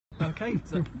Okay,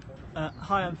 so,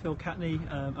 hi, I'm Phil Catney.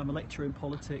 I'm a lecturer in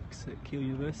politics at Keele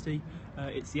University.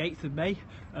 It's the 8th of May,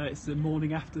 it's the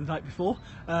morning after the night before,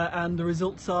 and the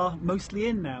results are mostly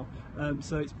in now.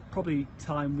 So it's probably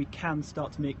time we can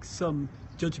start to make some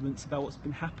judgments about what's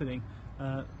been happening,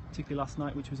 particularly last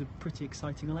night, which was a pretty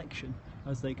exciting election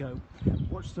as they go.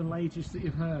 What's the latest that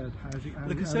you've heard?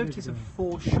 The Conservatives have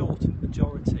 4 short of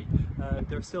majority.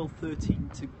 There are still 13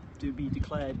 to be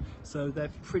declared, so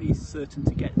they're pretty certain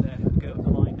to get there, go up the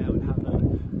line now and have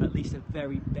at least a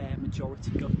very bare majority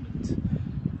government.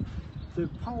 The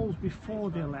polls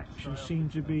before the election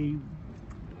seemed to be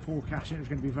forecasting it was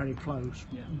going to be very close.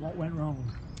 Yeah. What went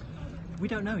wrong? We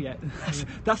don't know yet.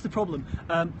 That's the problem.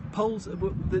 Polls,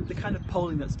 the kind of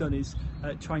polling that's done is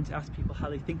trying to ask people how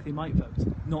they think they might vote,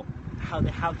 not how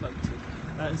they have voted.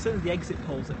 And certainly the exit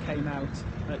polls that came out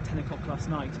at 10 o'clock last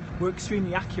night were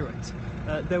extremely accurate.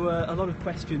 There were a lot of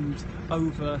questions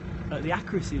over the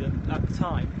accuracy of them at the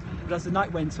time, but as the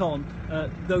night went on,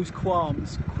 those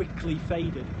qualms quickly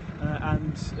faded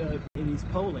and in his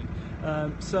polling.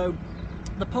 So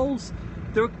the polls,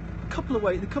 there are a couple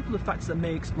of factors that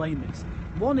may explain this.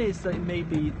 One is that it may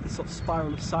be the sort of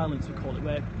spiral of silence, we call it,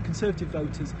 where Conservative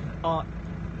voters are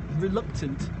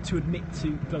reluctant to admit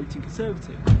to voting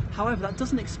Conservative. However, that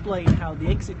doesn't explain how the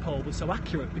exit poll was so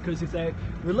accurate, because if they're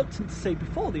reluctant to say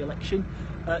before the election,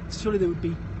 surely they would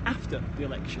be after the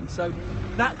election. So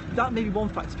that may be one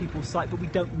factor people cite, but we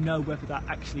don't know whether that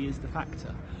actually is the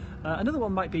factor. Another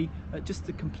one might be just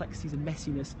the complexities and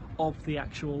messiness of the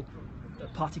actual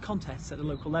party contests at the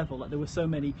local level. Like there were so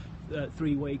many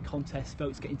three-way contest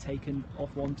votes getting taken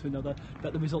off one to another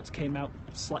that the results came out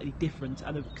slightly different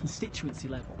at a constituency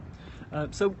level.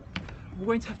 So we're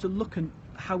going to have to look at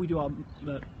how we do our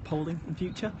polling in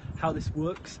future, how this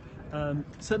works.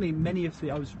 Certainly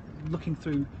I was looking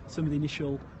through some of the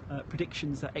initial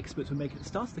predictions that experts were making at the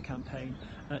start of the campaign.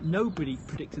 Nobody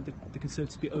predicted the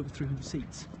Conservatives to be over 300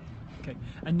 seats. Okay.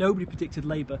 And nobody predicted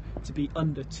Labour to be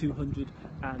under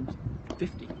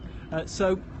 250.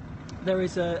 So there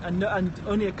is and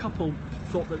only a couple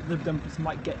thought that the Democrats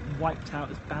might get wiped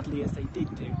out as badly as they did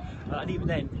do, and even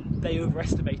then they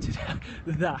overestimated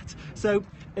that. So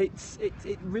it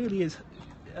really is.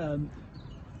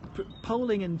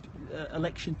 Polling and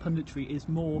election punditry is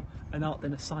more an art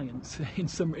than a science in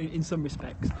some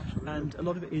respects, and a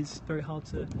lot of it is very hard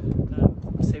to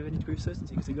say with any degree of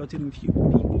certainty, because you're dealing with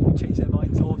human people who change their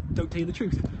minds or don't tell you the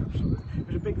truth. It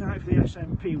was a big night for the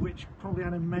SNP, which probably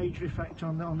had a major effect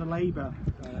on the Labour.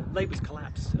 Labour's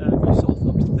collapsed. You saw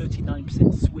up to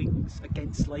 39% swings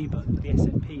against Labour for the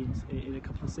SNP in a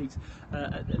couple of seats.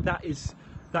 That is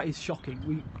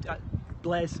shocking.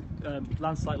 Blair's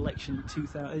landslide election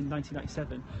in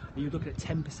 1997, you look at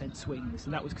 10% swings,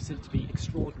 and that was considered to be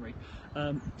extraordinary.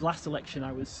 Last election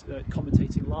I was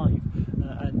commentating live,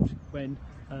 and when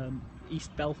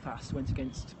East Belfast went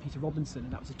against Peter Robinson,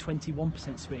 and that was a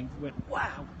 21% swing. We went,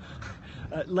 wow!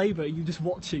 Labour, you're just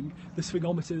watching the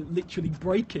swingometer literally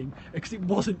breaking because it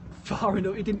wasn't far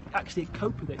enough, it didn't actually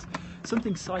cope with this.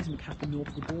 Something seismic happened north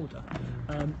of the border.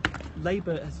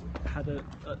 Labour has had a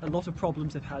lot of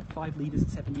problems. They've had 5 leaders in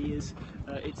 7 years.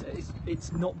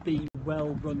 It's not been a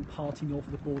well-run party north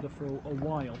of the border for a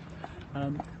while.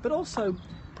 But also,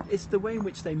 it's the way in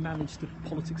which they manage the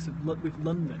politics with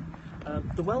London.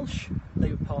 The Welsh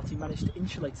Labour Party managed to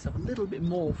insulate itself a little bit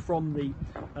more from the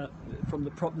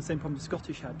same problem the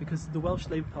Scottish had, because the Welsh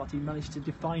Labour Party managed to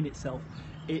define itself.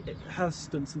 It has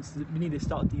done since the beginning of the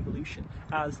start of devolution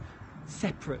as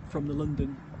separate from the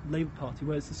London Labour Party,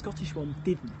 whereas the Scottish one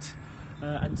didn't.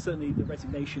 And certainly the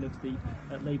resignation of the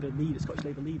Scottish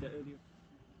Labour leader earlier.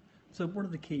 So one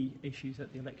of the key issues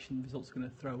that the election results are going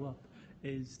to throw up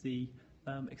is the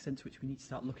extent to which we need to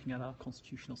start looking at our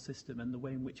constitutional system and the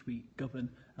way in which we govern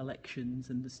elections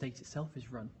and the state itself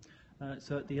is run.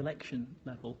 So at the election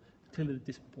level, clearly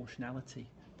the disproportionality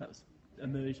that's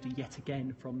emerged yet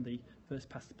again from the first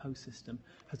past the post system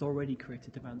has already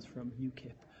created demands from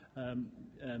UKIP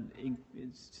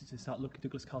to start looking at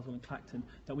Douglas, Carswell and Clacton,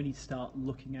 that we need to start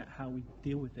looking at how we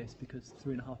deal with this, because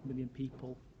 3.5 million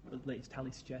people, the latest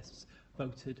tally suggests,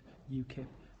 voted UKIP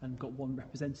and got 1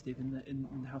 representative in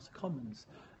the House of Commons.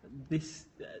 This,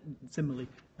 similarly,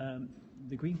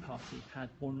 the Green Party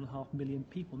had 1.5 million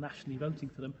people nationally voting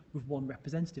for them with 1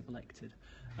 representative elected.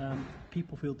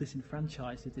 People feel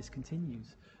disenfranchised if this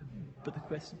continues, but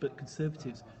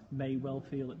Conservatives may well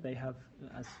feel that they have,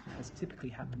 as has typically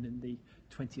happened in the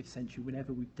 20th century,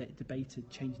 whenever we've debated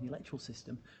changing the electoral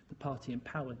system, the party in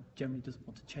power generally doesn't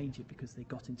want to change it because they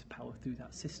got into power through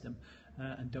that system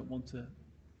and don't want to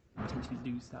potentially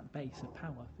lose that base of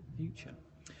power for the future.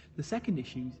 The second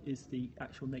issue is the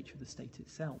actual nature of the state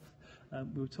itself.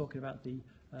 We were talking about the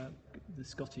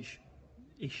Scottish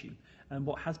issue, and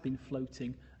what has been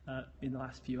floating in the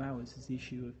last few hours is the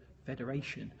issue of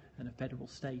federation and a federal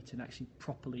state, and actually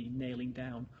properly nailing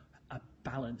down a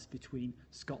balance between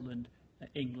Scotland,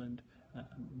 England,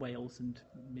 Wales, and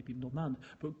maybe Northern Ireland,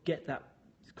 but get that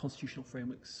constitutional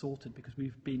framework sorted, because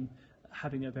we've been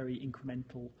having a very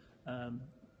incremental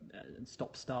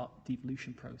stop-start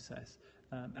devolution process,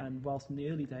 and whilst in the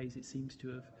early days it seems to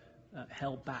have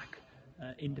held back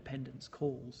independence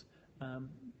calls,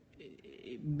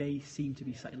 it may seem to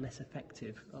be slightly less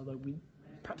effective, although we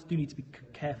perhaps do need to be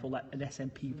careful that an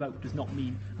SNP vote does not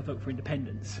mean a vote for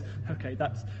independence. Okay,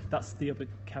 that's the other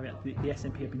caveat. The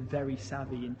SNP have been very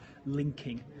savvy in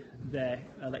linking their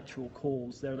electoral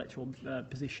calls, their electoral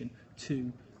position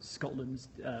to Scotland's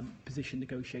position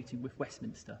negotiating with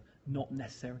Westminster, not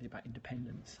necessarily about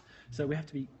independence. So we have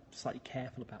to be slightly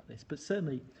careful about this. But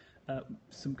certainly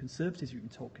some Conservatives have been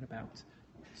talking about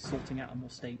sorting out a more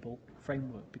stable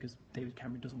framework, because David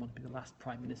Cameron doesn't want to be the last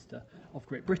Prime Minister of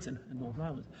Great Britain and Northern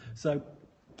Ireland. So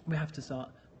we have to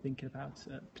start thinking about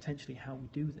potentially how we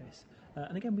do this.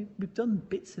 And again, we've done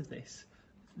bits of this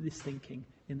thinking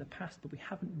in the past, but we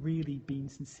haven't really been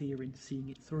sincere in seeing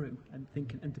it through and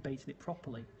thinking and debating it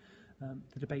properly.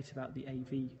 The debate about the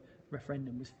AV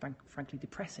referendum was frankly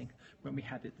depressing when we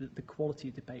had it. The quality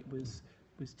of debate was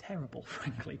terrible,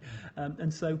 frankly.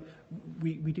 And so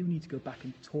we do need to go back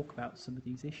and talk about some of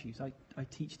these issues.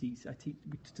 We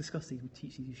discuss these, we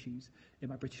teach these issues in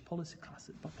my British politics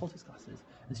classes,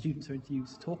 and students are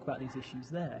enthused to talk about these issues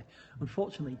there.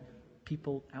 Unfortunately,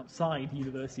 people outside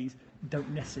universities don't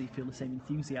necessarily feel the same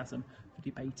enthusiasm for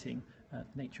debating the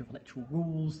nature of electoral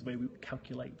rules, the way we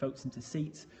calculate votes into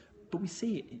seats. But we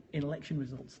see it in election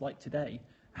results like today,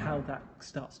 how that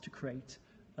starts to create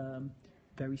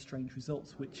very strange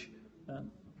results, which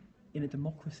in a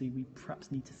democracy we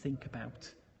perhaps need to think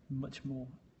about much more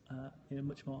in a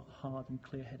much more hard and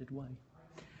clear-headed way.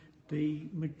 The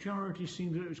majority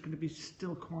seems that it's going to be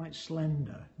still quite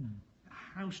slender.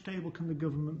 How stable can the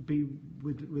government be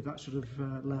with that sort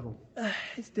of level?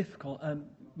 It's difficult.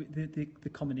 The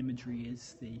common imagery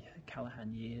is the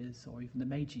Callaghan years, or even the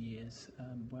Major years,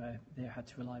 where they had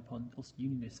to rely upon Ulster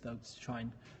Unionist votes to try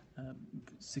and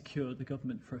secure the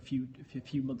government for a few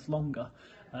months longer.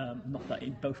 Not that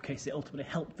in both cases it ultimately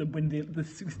helped them win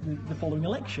the following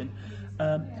election.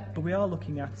 But we are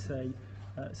looking at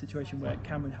a situation where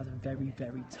Cameron has a very,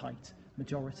 very tight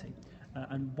majority.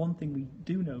 And one thing we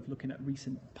do know, looking at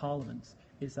recent parliaments,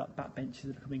 is that backbenchers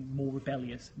are becoming more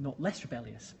rebellious, not less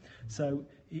rebellious. So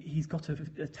he's got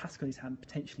a task on his hand,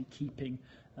 potentially keeping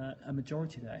a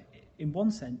majority there. In one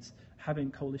sense, having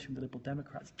a coalition with the Liberal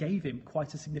Democrats gave him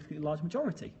quite a significantly large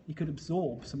majority. He could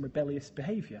absorb some rebellious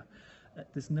behaviour.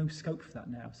 There's no scope for that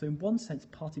now. So in one sense,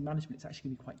 party management is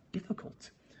actually going to be quite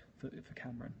difficult for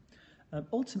Cameron.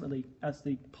 Ultimately, as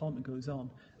the parliament goes on,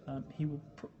 he will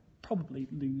probably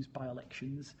lose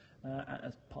by-elections,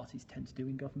 as parties tend to do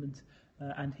in government,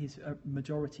 and his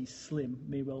majority slim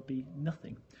may well be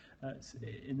nothing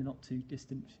in the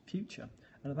not-too-distant future.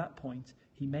 And at that point,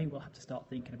 he may well have to start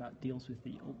thinking about deals with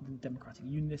the Democratic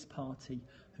Unionist Party,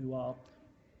 who are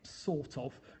sort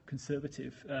of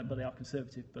conservative, but they are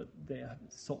conservative, but they are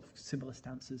sort of similar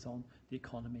stances on the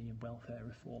economy and welfare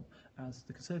reform as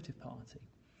the Conservative Party.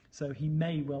 So he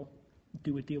may well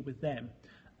do a deal with them,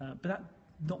 but that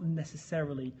not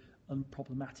necessarily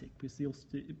unproblematic,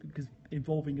 because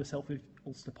involving yourself with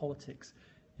Ulster politics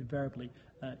invariably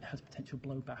has potential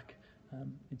blowback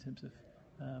in terms of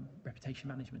reputation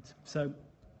management. So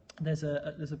there's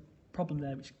a problem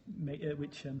there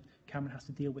which Cameron has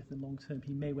to deal with in the long term.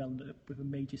 He may well end up with a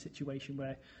Major situation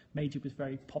where Major was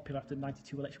very popular after the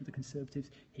 92 election with the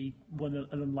Conservatives. He won an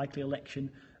unlikely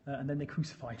election, and then they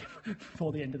crucified him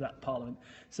before the end of that Parliament.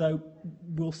 So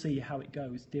we'll see how it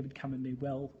goes. David Cameron may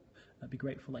well be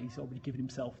grateful that he's already given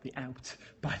himself the out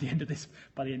by the end of this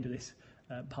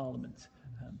Parliament,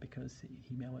 because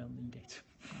he may well need it.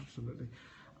 Absolutely.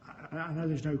 I know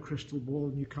there's no crystal ball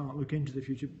and you can't look into the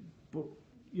future, but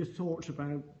your thoughts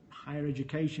about higher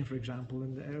education, for example,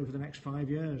 over the next 5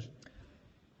 years?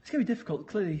 It's going to be difficult.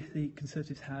 Clearly, the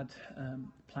Conservatives had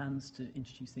plans to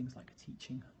introduce things like a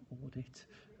teaching audit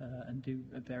and do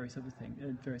various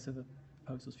other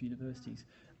proposals for universities,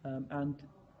 and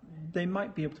they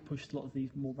might be able to push a lot of these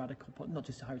more radical, not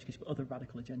just higher education, but other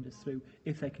radical agendas through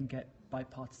if they can get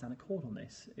bipartisan accord on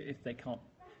this. If they can't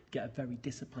get a very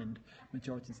disciplined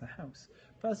majority in the House.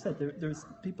 But as I said, there's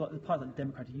people like the party like the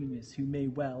Democratic Unionists who may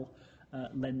well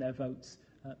lend their votes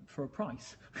for a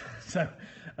price. So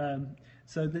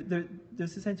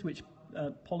there's a sense in which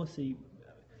policy,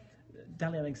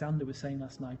 Dali Alexander was saying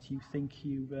last night,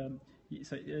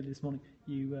 earlier this morning,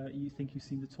 you think you've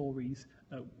seen the Tories,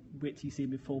 wait till you see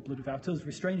them in full blood without us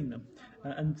restraining them.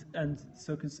 And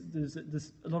so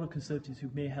there's a lot of Conservatives who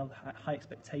may have high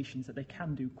expectations that they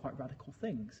can do quite radical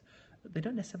things. They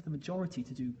don't necessarily have the majority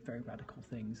to do very radical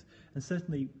things. And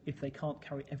certainly if they can't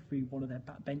carry every one of their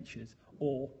backbenchers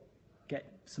or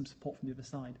get some support from the other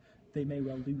side, they may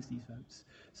well lose these votes.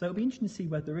 So it'll be interesting to see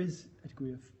whether there is a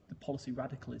degree of the policy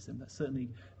radicalism that certainly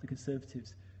the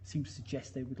Conservatives seem to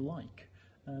suggest they would like.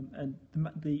 And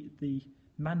the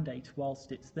mandate,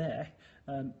 whilst it's there,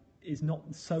 is not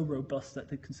so robust that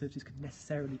the Conservatives could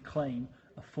necessarily claim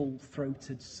a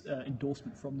full-throated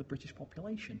endorsement from the British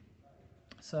population.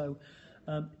 So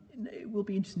it will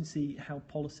be interesting to see how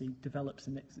policy develops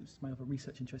in the next, it's my other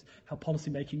research interest, how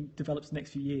policy making develops in the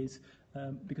next few years,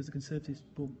 because the Conservatives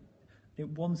will,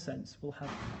 in one sense, will have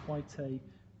quite a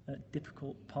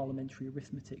difficult parliamentary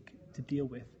arithmetic to deal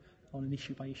with on an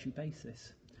issue-by-issue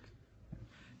basis.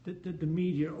 The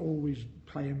media always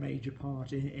play a major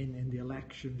part in the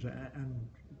elections and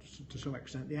to some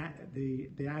extent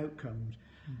the outcomes.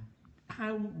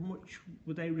 How much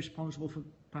were they responsible for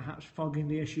perhaps fogging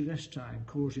the issue this time,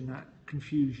 causing that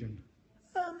confusion?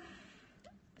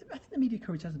 I think the media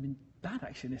coverage hasn't been bad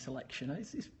actually in this election.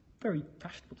 It's very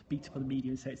fashionable to beat up on the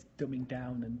media and say it's dumbing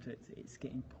down and it's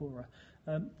getting poorer.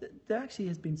 There actually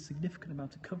has been a significant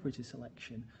amount of coverage this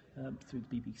election through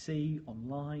the BBC,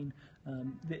 online.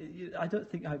 I don't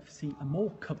think I've seen a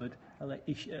more covered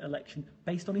election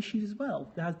based on issues as well.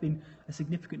 There has been a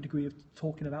significant degree of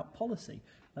talking about policy,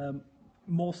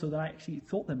 more so than I actually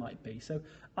thought there might be. So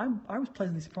I was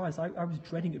pleasantly surprised. I was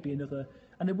dreading it would be another,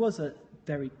 and it was a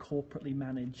very corporately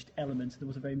managed element. There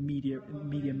was a very media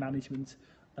management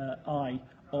eye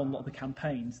on a lot of the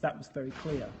campaigns. That was very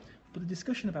clear. But the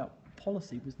discussion about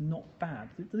policy was not bad.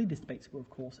 The leaders' debates were, of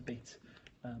course, a bit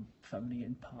phony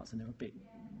in parts, and they were a bit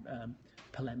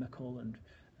polemical, and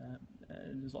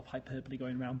there's a lot of hyperbole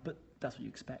going around, but that's what you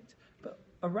expect. But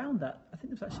around that, I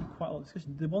think there's actually quite a lot of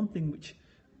discussion. The one thing which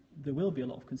there will be a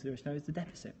lot of consideration now is the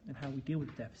deficit and how we deal with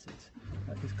the deficit.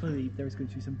 Because clearly there is going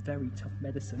to be some very tough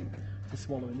medicine to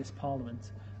swallow in this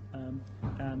Parliament,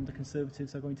 and the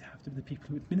Conservatives are going to have to be the people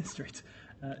who administer it.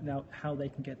 Now, how they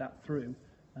can get that through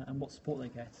and what support they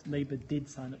get. Labour did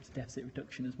sign up to deficit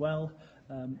reduction as well.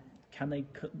 Can they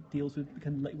cut deals with?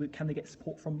 Can they get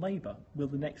support from Labour? Will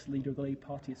the next leader of the Labour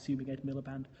Party, assuming Ed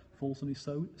Miliband falls on his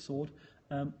sword,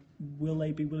 will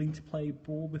they be willing to play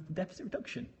ball with the deficit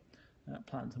reduction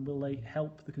plans, and will they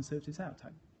help the Conservatives out?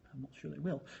 I'm not sure they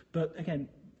will. But again,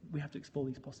 we have to explore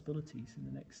these possibilities in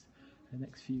the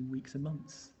next few weeks and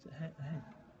months ahead.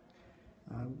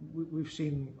 We've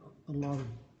seen a lot of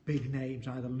big names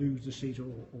either lose the seat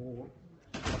or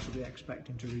possibly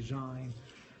expecting to resign.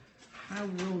 How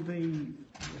will the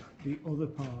other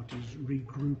parties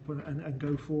regroup and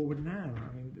go forward now?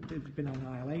 I mean, there's been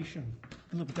annihilation.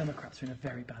 The Liberal Democrats are in a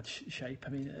very bad shape. I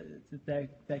mean,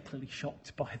 they're clearly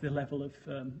shocked by the level of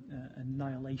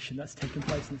annihilation that's taken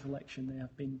place in this election. They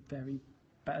have been very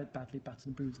badly battered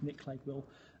and bruised. Nick Clegg will.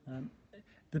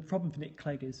 The problem for Nick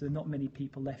Clegg is there are not many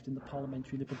people left in the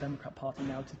parliamentary Liberal Democrat Party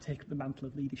now to take up the mantle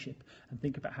of leadership and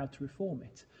think about how to reform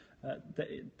it.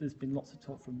 There's been lots of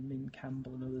talk from Min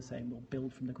Campbell and others saying we'll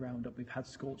build from the ground up. We've had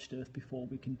scorched earth before,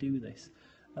 we can do this.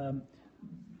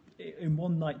 In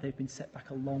one night they've been set back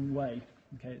a long way.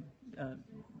 Okay,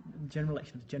 general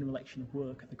election of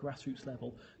work at the grassroots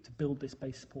level to build this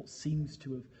base support seems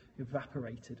to have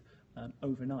evaporated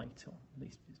overnight, or at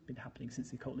least it's been happening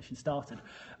since the coalition started.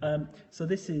 So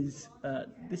this is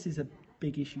a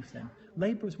big issue for them.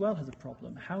 Labour as well has a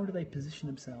problem. How do they position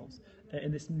themselves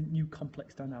in this new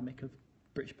complex dynamic of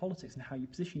British politics, and how you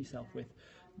position yourself with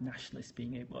nationalists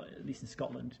being able, at least in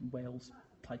Scotland, Wales,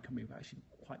 Plaid Cymru were actually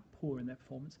quite poor in their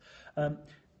performance.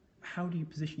 How do you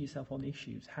position yourself on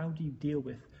issues? How do you deal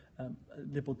with a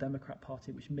Liberal Democrat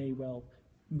Party which may well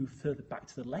move further back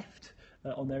to the left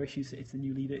on their issues if the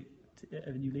new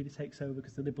leader takes over,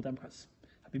 because the Liberal Democrats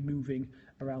have been moving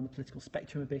around the political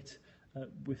spectrum a bit,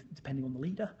 depending on the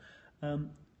leader.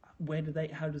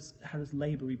 How does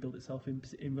Labour rebuild itself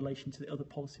in relation to the other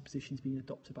policy positions being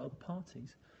adopted by other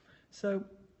parties? So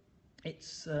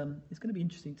it's going to be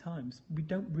interesting times. We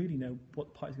don't really know what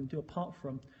the party's going to do, apart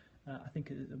from I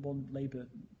think one Labour,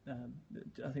 I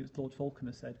think it was Lord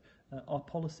Falconer said, our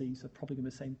policies are probably going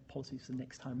to be the same policies for the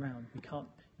next time round. We can't.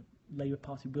 Labour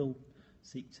Party will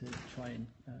seek to try and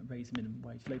raise minimum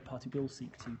wage. Labour Party will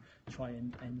seek to try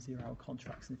and end zero-hour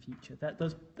contracts in the future.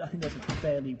 I think those are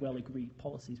fairly well-agreed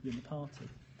policies within the party.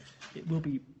 It will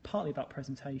be partly about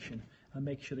presentation and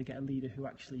making sure they get a leader who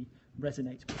actually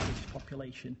resonates with the British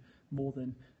population more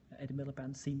than Ed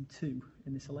Miliband seemed to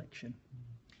in this election.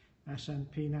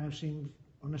 SNP now seems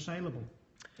unassailable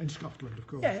in Scotland, of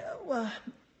course. Yeah, well,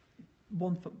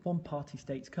 one party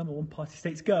states come or one party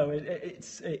states go.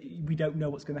 We don't know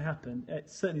what's going to happen. It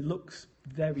certainly looks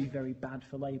very, very bad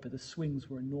for Labour. The swings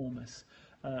were enormous.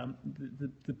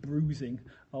 The bruising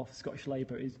of Scottish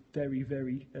Labour is very,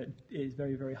 very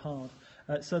hard.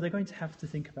 So they're going to have to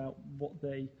think about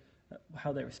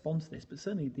how they respond to this. But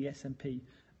certainly the SNP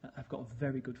have got a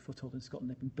very good foothold in Scotland.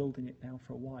 They've been building it now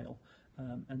for a while,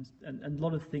 and a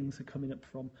lot of things are coming up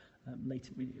from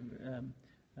latent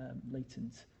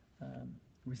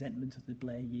resentment of the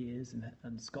Blair years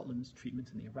and Scotland's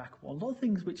treatment in the Iraq War. A lot of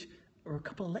things which a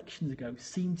couple of elections ago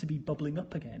seem to be bubbling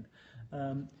up again.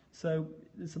 So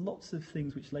there's lots of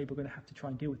things which Labour are going to have to try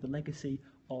and deal with. The legacy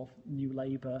of New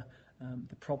Labour,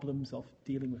 the problems of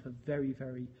dealing with a very,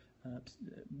 very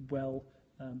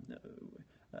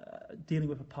dealing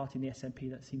with a party in the SNP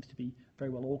that seems to be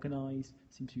very well organised,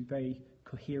 seems to be very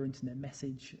coherent in their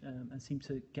message, and seem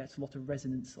to get a lot of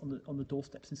resonance on the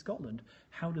doorsteps in Scotland.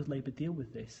 How does Labour deal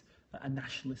with this? A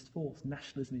nationalist force.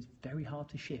 Nationalism is very hard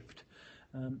to shift.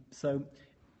 So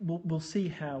we'll see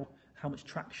how much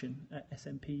traction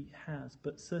SNP has,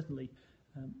 but certainly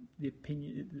the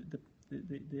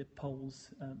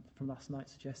polls from last night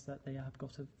suggest that they have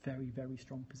got a very, very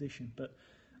strong position. But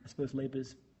I suppose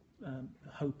Labour's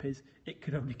hope is it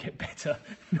could only get better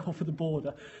north of the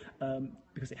border,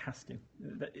 because it has to.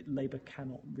 Labour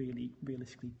cannot really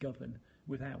realistically govern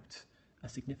without a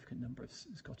significant number of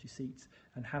Scottish seats,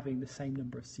 and having the same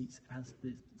number of seats as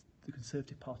the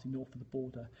Conservative Party north of the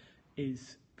border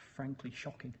is frankly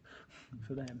shocking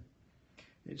for them.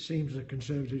 It seems the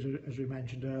Conservatives, as we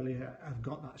mentioned earlier, have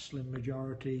got that slim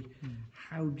majority.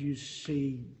 How do you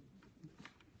see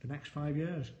the next 5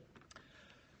 years?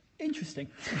 Interesting.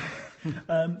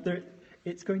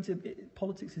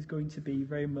 Politics is going to be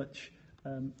very much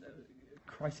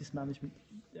crisis management,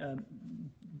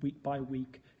 week by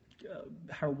week.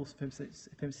 Harold Wilson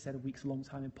famously said a week's a long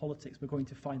time in politics. We're going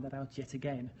to find that out yet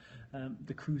again.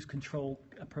 The cruise control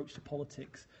approach to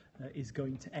politics is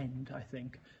going to end, I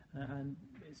think, and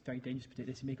it's very dangerous to predict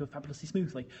this. It may go fabulously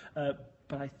smoothly, but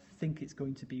I think it's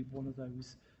going to be one of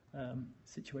those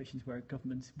situations where a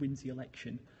government wins the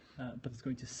election, but is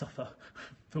going to suffer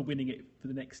for winning it for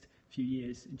the next few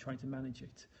years in trying to manage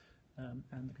it.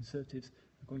 And the Conservatives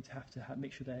are going to have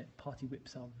make sure their party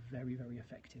whips are very, very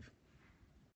effective.